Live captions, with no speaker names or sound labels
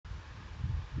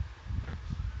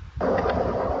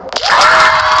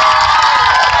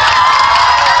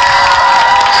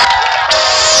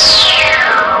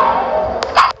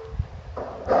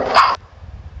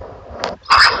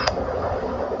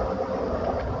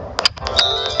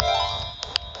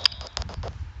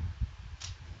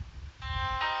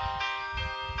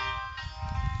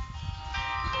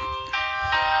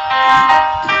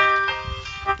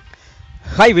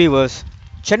Hi viewers.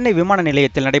 Chennai விமான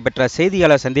நிலையத்தில் நடைபெற்ற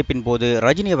செய்தியாளர் சந்திப்பின் போது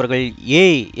ரஜினி அவர்கள்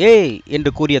ஏய் ஏய் என்று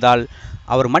கூறியதால்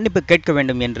அவர் மன்னிப்பு கேட்க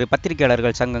வேண்டும் என்று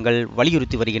பத்திரிகையாளர்கள் சங்கங்கள்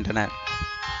வலியுறுத்தி வருகின்றன.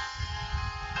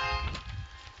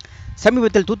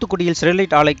 சமீபத்தில் தூத்துக்குடியில்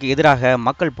ஸ்டெர்லைட் ஆலைக்கு எதிராக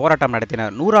மக்கள் போராட்டம்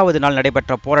நடத்தினர். 100வது நாள்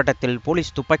நடைபெற்ற போராட்டத்தில்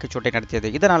போலீஸ் துப்பாக்கிச் சூட்டை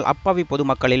நடத்தியது. இதனால் அப்பாவி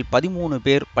பொதுமக்களில் 13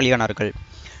 பேர் பலியானார்கள்.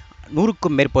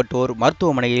 100க்கும் மேற்பட்டோர்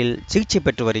மருத்துவமனையில் சிகிச்சை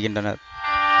பெற்று வருகின்றனர்.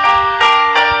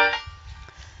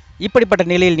 இப்படிப்பட்ட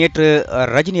நிலையில் நேற்று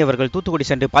ரஜினி அவர்கள் தூத்துக்குடி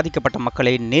சென்று பாதிக்கப்பட்ட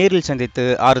மக்களை நேரில் சந்தித்து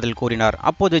ஆறுதல் கூறினார்.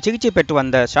 அப்போது சிகிச்சை பெற்று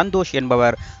வந்த சந்தோஷ்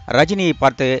என்பவர் ரஜினியை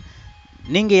பார்த்து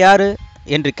நீங்க யாரு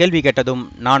என்று கேள்வி கேட்டதும்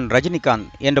நான் ரஜினிகாந்த்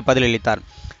என்று பதிலளித்தார்.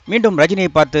 மீண்டும்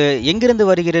ரஜினியை பார்த்து எங்கிருந்து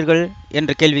வருகிறீர்கள்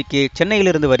என்ற கேள்விக்கு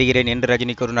சென்னையிலிருந்து வருகிறேன் என்று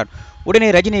ரஜினி கூறினார்.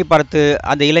 உடனே ரஜினியை பார்த்து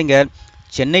அந்த இளைஞர்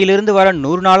சென்னையிலிருந்து வர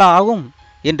 100 நாளா ஆகும்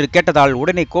என்று கேட்டதால்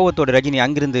உடனே கோபத்தோடு ரஜினி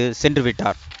அங்கிருந்து சென்று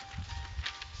விட்டார்.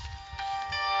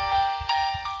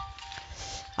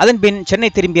 அதன்பின் சென்னை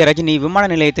திரும்பிய ரஜினி விமான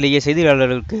நிலையத்திலேயே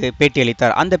செய்தியாளர்களுக்கு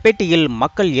பேட்டியளித்தார். அந்த பேட்டியில்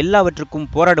மக்கள் எல்லாவற்றுக்கும்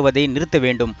போராடுவதை நிறுத்த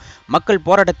வேண்டும். மக்கள்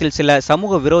போராட்டத்தில் சில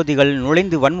சமூக விரோதிகள்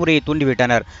நுழைந்து வன்முறையை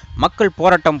தூண்டிவிட்டனர். மக்கள்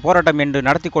போராட்டம் என்று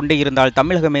நடத்தி கொண்டே இருந்தால்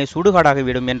தமிழகமே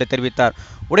சுடுகாடாகிவிடும் என்று தெரிவித்தார்.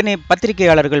 உடனே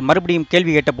பத்திரிகையாளர்கள் மறுபடியும்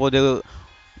கேள்வி கேட்டபோது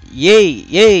ஏய்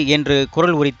ஏய் என்று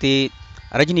குரல் உரித்து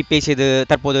ரஜினி பேசியது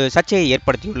தற்போது சர்ச்சையை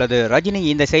ஏற்படுத்தியுள்ளது. ரஜினி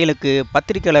இந்த செயலுக்கு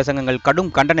பத்திரிகையாளர் சங்கங்கள்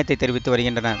கடும் கண்டனத்தை தெரிவித்து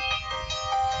வருகின்றன.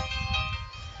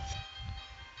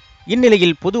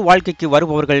 இந்நிலையில் பொது வாழ்க்கைக்கு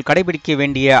வருபவர்கள் கடைபிடிக்க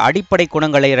வேண்டிய அடிப்படை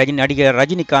குணங்களை நடிகர்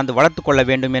ரஜினிகாந்த் வளர்த்து கொள்ள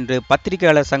வேண்டும் என்று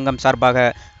பத்திரிகையாளர் சங்கம் சார்பாக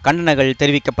கண்டனங்கள்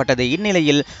தெரிவிக்கப்பட்டது.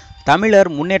 இந்நிலையில் தமிழர்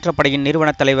முன்னேற்றப் படையின்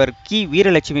நிறுவன தலைவர் கி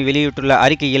வீரலட்சுமி வெளியிட்டுள்ள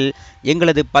அறிக்கையில்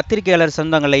எங்களது பத்திரிகையாளர்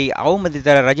சொந்தங்களை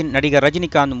அவமதித்த நடிகர்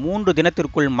ரஜினிகாந்த் 3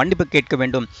 தினத்திற்குள் மன்னிப்பு கேட்க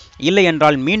வேண்டும். இல்லை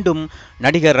என்றால் மீண்டும்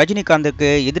நடிகர்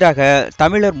ரஜினிகாந்துக்கு எதிராக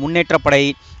தமிழர் முன்னேற்றப் படை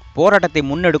போராட்டத்தை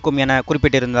முன்னெடுக்கும் என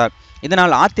குறிப்பிட்டிருந்தார்.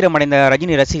 இதனால் ஆத்திரமடைந்த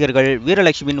ரஜினி ரசிகர்கள்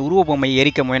வீரலட்சுமியின் உருவபொம்மையை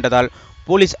எரிக்க முயன்றதால்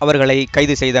போலீஸ் அவர்களை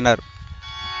கைது செய்தனர்.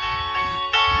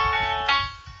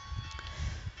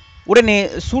 உடனே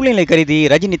சூழ்நிலை கருதி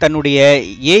ரஜினி தன்னுடைய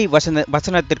ஏய்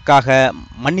வசனத்திற்காக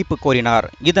மன்னிப்பு கோரினார்.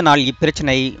 இதனால்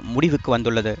இப்பிரச்சனை முடிவுக்கு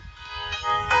வந்துள்ளது.